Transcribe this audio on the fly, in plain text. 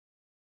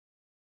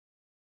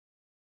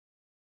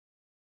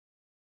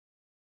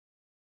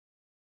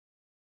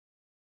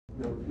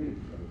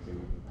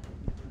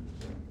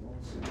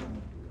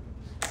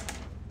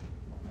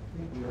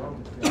think we all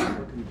just got to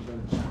look at each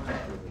other's eyes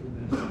for a few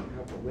minutes and a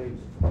couple of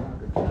waves of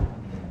talk.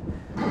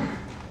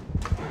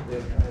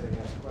 They'll try to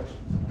ask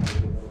questions and I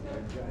will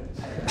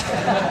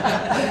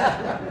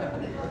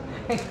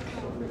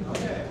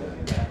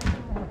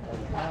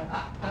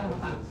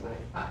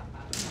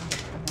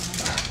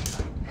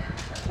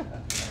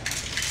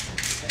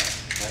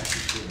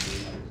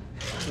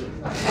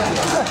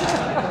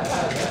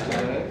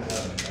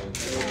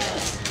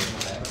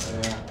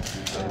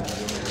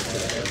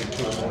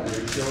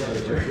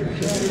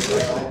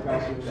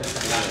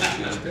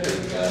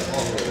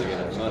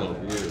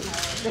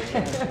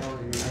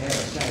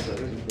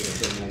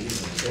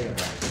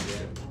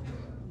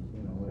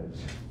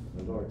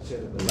the Lord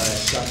said at the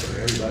Last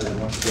Supper, everybody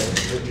wants to get a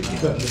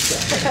picture of the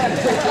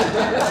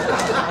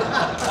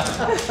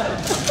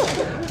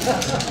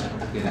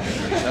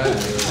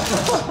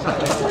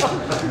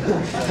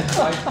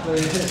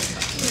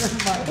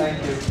Thank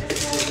you.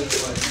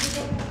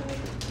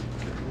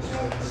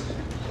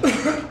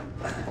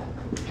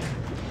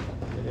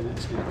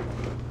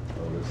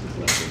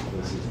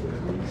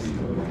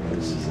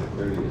 This is the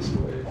courteous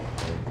way.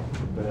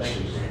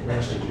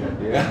 Best is yet.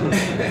 Yeah.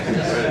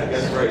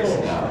 That's right.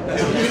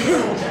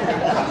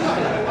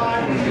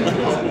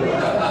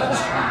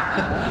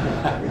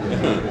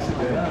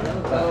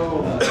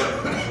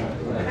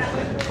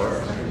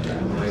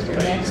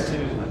 Next to.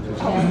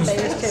 Yeah,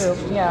 phase two.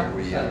 Yeah.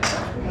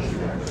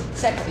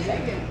 Second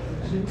thing.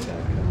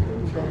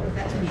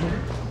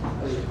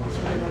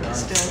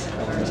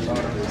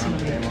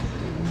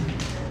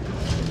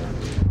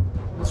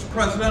 Mr.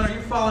 President, are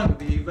you following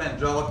the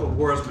evangelical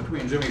wars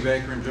between Jimmy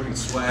Baker and Jimmy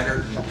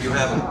Swaggart? Do you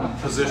have a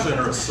position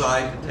or a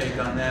side to take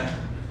on that?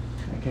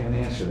 I can't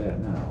answer that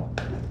now.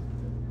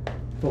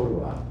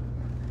 Photo op.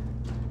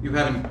 You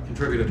haven't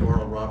contributed to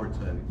Oral Roberts,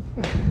 have you?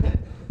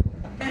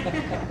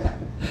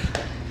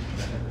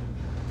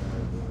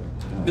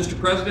 Mr.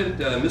 President,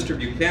 Mr.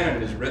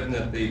 Buchanan has written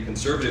that the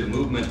conservative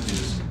movement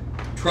is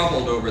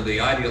troubled over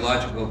the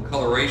ideological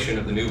coloration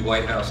of the new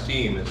White House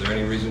team. Is there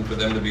any reason for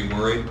them to be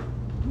worried?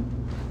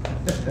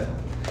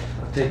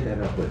 I'll take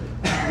that up with you.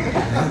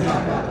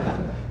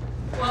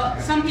 Well,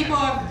 some people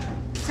have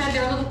said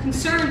they're a little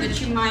concerned that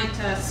you might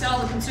sell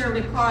the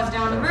conservative cause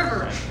down the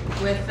river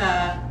with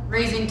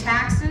raising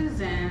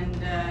taxes and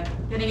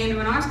getting into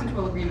an arms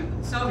control agreement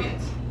with the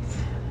Soviets.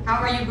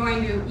 How are you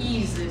going to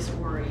ease this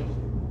worry?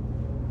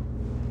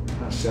 I'm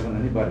not selling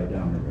anybody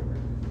down the river.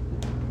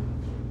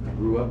 I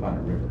grew up on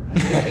a river.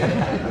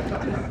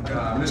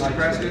 Mr.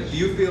 President, do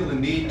you feel the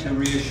need to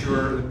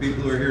reassure the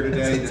people who are here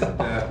today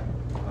that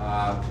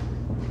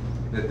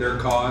that their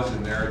cause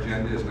and their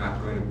agenda is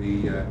not going to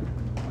be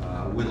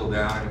whittled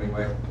down in any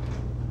way?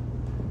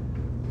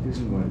 It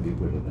isn't going to be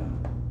whittled down.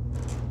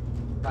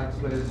 Lights,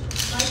 please.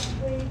 Lights,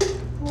 please.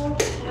 Full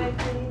light,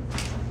 please.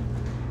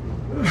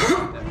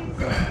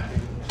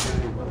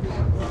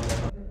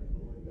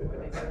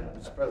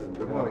 Mr. President,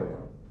 good morning.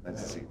 Nice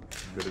to see you.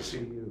 Good to see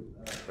you.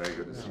 Very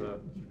good to see you.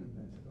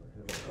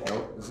 No,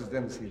 this is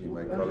Dennis Healy,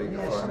 my colleague,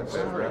 Foreign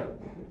Affairs Rep.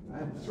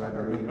 That's right, I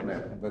read your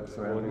name. But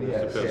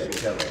yes,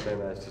 very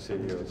nice to see you.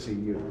 Good to see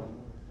you.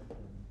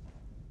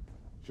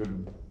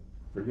 Shouldn't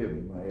forgive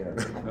me my error.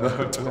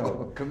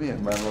 No, come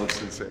in. My most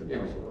sincere.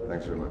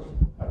 Thanks very much.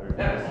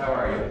 Dennis, how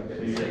are you?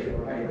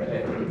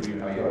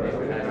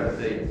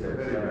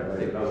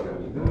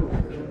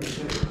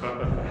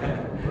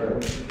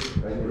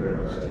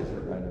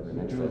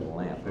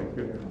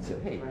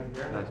 Hey,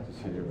 nice to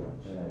see you.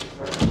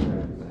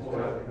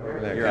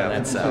 You're on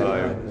that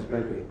side.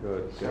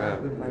 Good.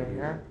 Right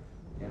here.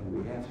 And we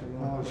have to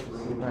pause for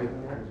right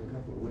there. There's a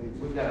couple of ways.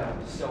 We've got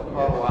to still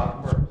follow up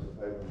first.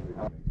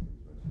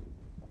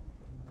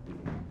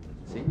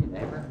 See you,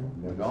 neighbor?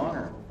 We're gone,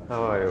 or?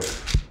 How are you? I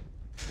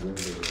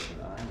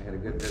had a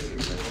good visit.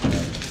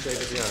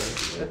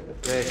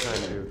 Very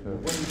kind of you for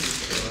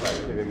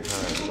giving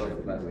time.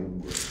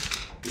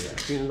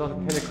 There's been a lot of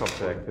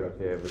helicopter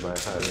activity over my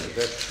house.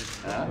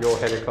 Is that your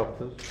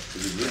helicopters?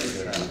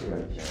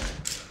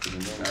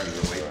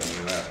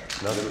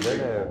 No.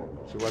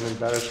 It's one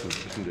embarrassment,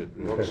 isn't it?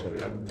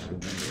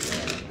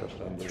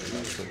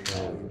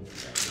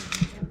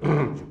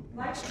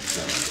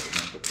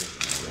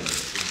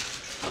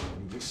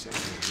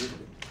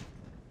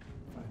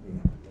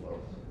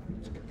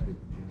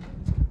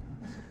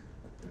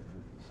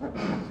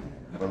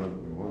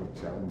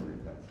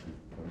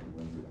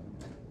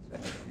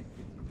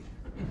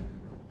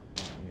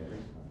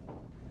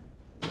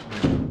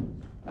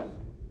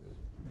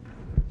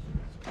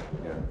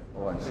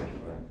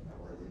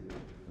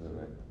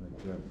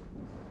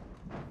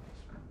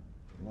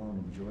 Long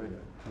enjoyed a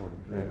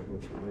very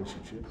close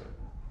relationship.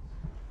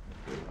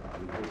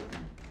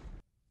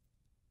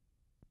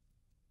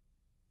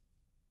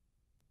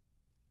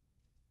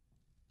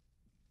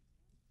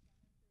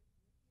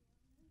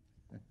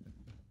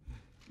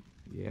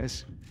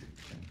 Yes.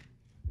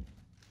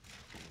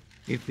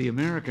 If the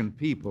American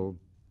people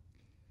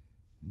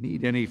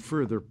need any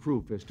further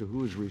proof as to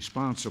who is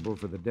responsible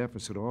for the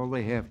deficit, all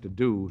they have to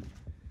do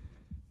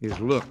is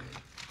look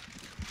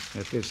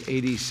at this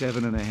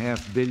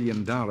 $87.5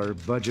 billion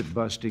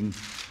budget-busting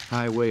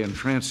highway and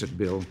transit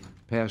bill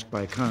passed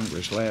by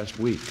Congress last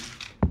week.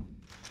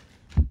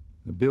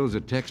 The bill's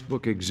a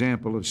textbook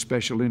example of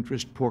special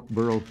interest pork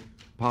barrel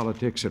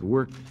politics at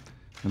work,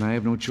 and I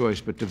have no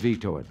choice but to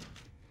veto it.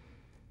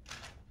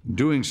 In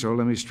doing so,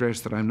 let me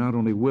stress that I'm not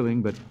only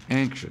willing but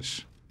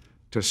anxious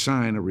to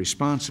sign a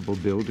responsible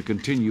bill to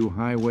continue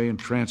highway and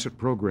transit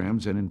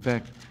programs, and in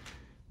fact,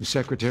 the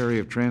Secretary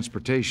of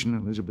Transportation,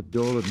 Elizabeth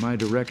Dole, at my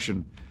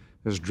direction,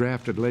 has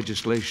drafted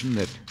legislation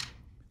that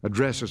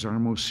addresses our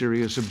most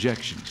serious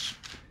objections.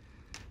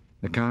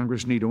 The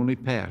Congress need only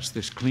pass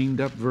this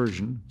cleaned-up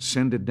version,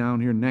 send it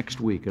down here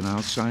next week, and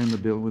I'll sign the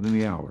bill within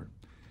the hour.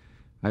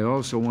 I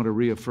also want to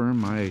reaffirm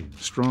my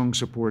strong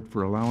support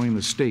for allowing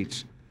the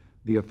states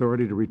the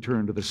authority to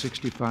return to the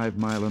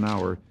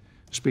 65-mile-an-hour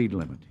speed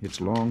limit. It's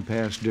long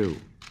past due.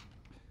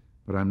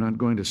 But I'm not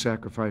going to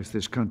sacrifice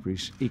this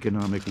country's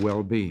economic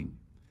well-being.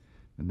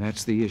 And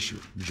that's the issue,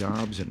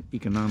 jobs and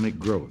economic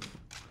growth.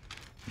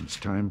 It's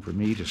time for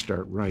me to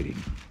start writing.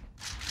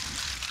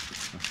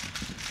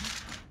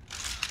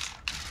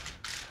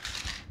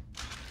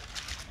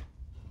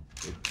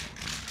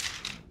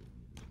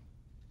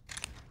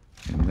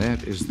 And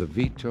that is the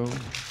veto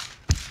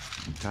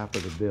on top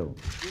of the bill.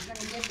 You're going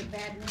to give the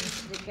bad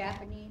news to the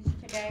Japanese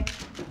today?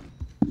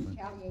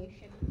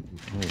 Retaliation?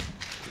 Oh.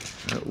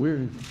 I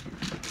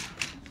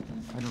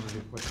don't know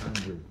what time I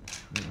think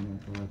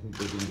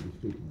they're going to be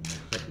speaking on that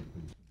subject,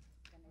 please.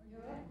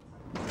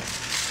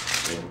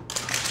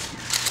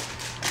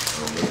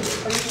 Are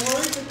you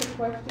worried that the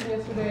question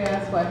yesterday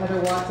asked by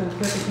Heather Watson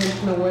took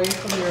attention away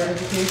from your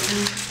education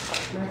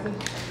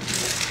message?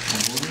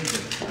 I'm worried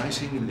that I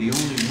seem to be the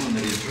only one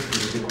that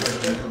interpreted the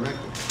question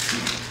correctly.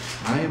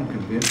 I am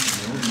convinced in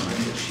my own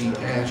mind that she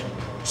asked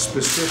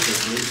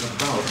specifically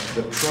about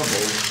the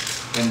trouble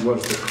and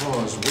was the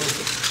cause worth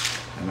it.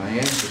 And I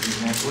answered in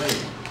that way.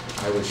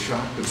 I was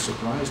shocked and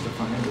surprised to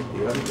find that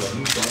the other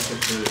guy thought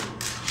that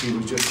she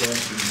was just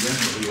asking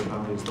generally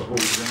about the whole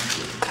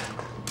job.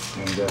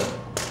 And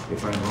if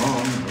I'm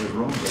wrong, I was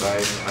wrong, but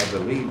I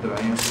believe that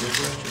I answered the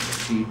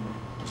question. She,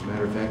 as a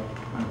matter of fact,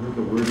 I heard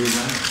the word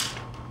relax.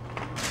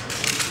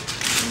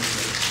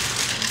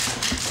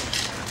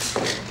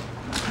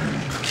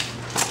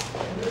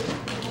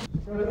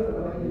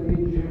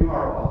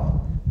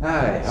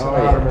 Hi, how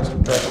are you,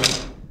 Mr.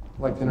 President? I'd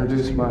like to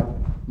introduce my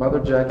mother,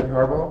 Jackie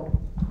Harbaugh.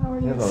 How are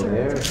you, Hello sir?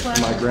 there. It's a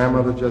pleasure. My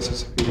grandmother,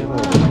 Justice Sophia.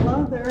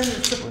 Hello there,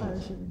 it's a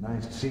pleasure.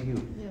 Nice to see you.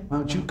 Yeah. Why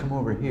don't you come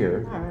over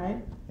here? All right.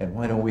 And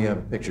why don't we have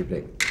a picture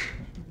taken?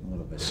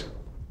 All of us.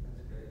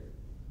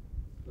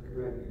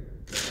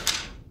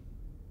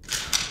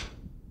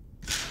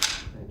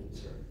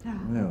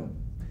 Well,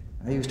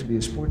 I used to be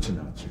a sports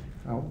announcer.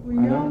 Oh, We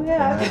know And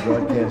that. I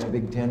broadcast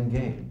Big Ten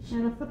games.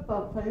 And a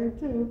football player,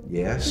 too.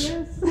 Yes.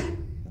 Yes.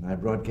 And I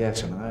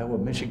broadcast an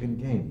Iowa-Michigan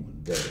game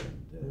one day.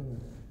 And,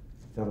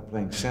 a fellow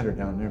playing center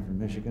down there from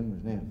Michigan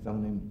was a fellow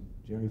named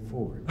Jerry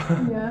Ford.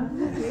 Yeah.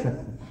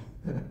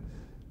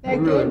 We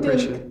really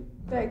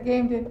appreciate That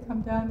game didn't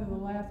come down to the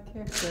last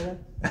kick, did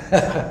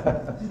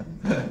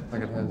I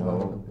could hand it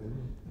all.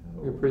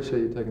 We appreciate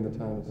you taking the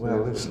time to say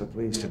Well, this. listen,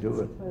 pleased to do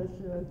it.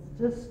 Pleasure.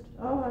 It's just,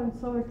 oh, I'm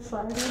so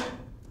excited.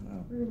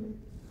 Well, Really.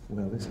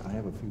 well, listen, I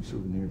have a few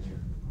souvenirs here.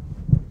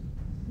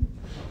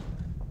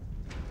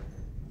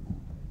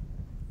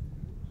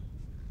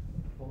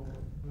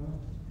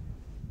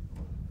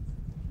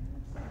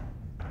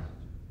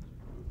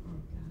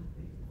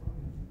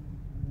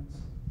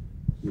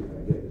 See if I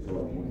get this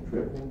all in one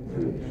trip.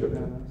 Maybe I should.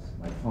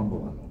 My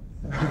fumble on them.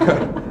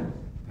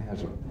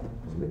 Has a,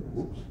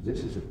 whoops, this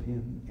is a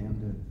pin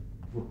and a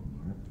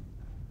bookmark.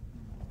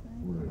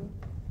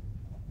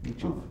 For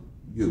each of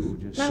you,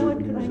 just Now what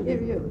souvenirs can I of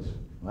give each of you? us.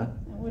 What?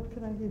 And what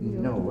can I give you?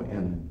 No,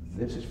 and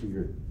this is for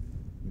your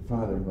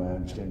father, who I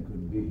understand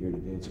couldn't be here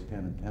today. It's a pen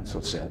and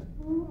pencil set.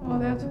 Oh,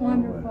 that's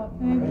wonderful. All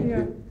Thank right.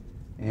 you.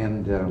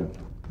 And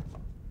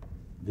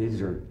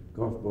these are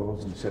golf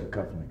balls and a set of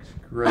cufflinks.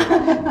 Great.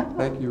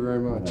 Thank you very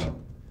much.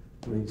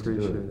 Pleased to do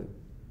Appreciate it. it.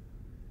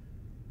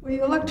 Well,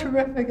 you look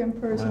terrific in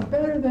person, Wow.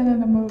 better than in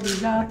the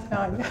movies, I'll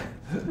tell you.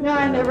 No,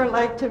 I never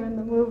liked him in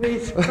the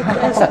movies, but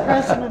as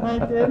president I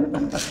did.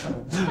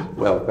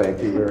 Well,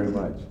 thank you very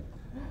much.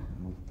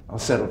 I'll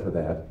settle for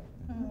that.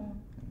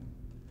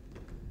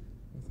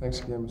 Thanks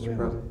again, Mr. Well-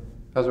 President.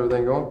 How's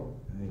everything going?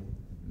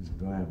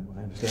 Do I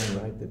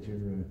understand right that you're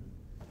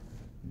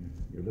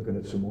looking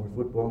at some more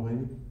football,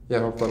 maybe? Yeah,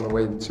 hopefully I'm gonna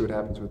wait and see what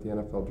happens with the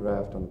NFL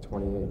draft on the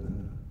 28th.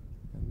 And,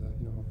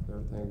 hopefully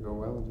everything will go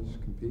well and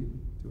just compete,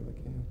 do what I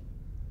can.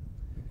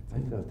 I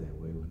felt that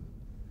way when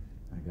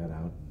I got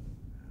out.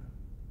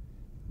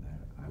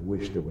 I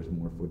wish there was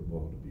more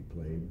football to be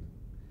played.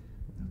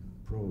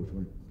 Pros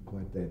weren't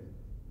quite that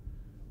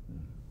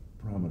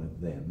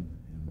prominent then,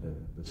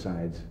 and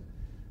besides,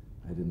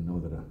 I didn't know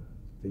that a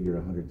figure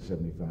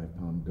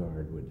 175-pound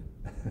guard would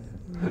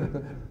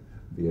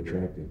be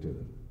attractive to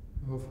them.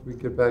 Hopefully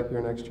we get back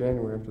here next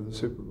January after the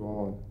Super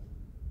Bowl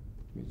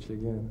and meet you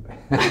again.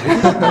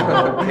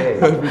 Okay.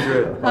 That'd be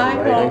great.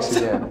 Hi, Thanks folks.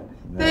 again.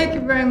 Thank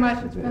you very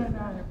much. It's been an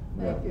honor.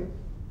 Thank you.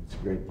 It's a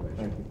great pleasure.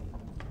 Thank you.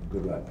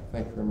 Good luck.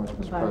 Thank you very much,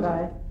 Mr.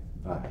 President.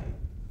 Bye-bye. Bye.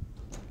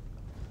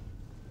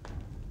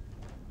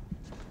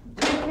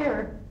 Take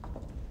care.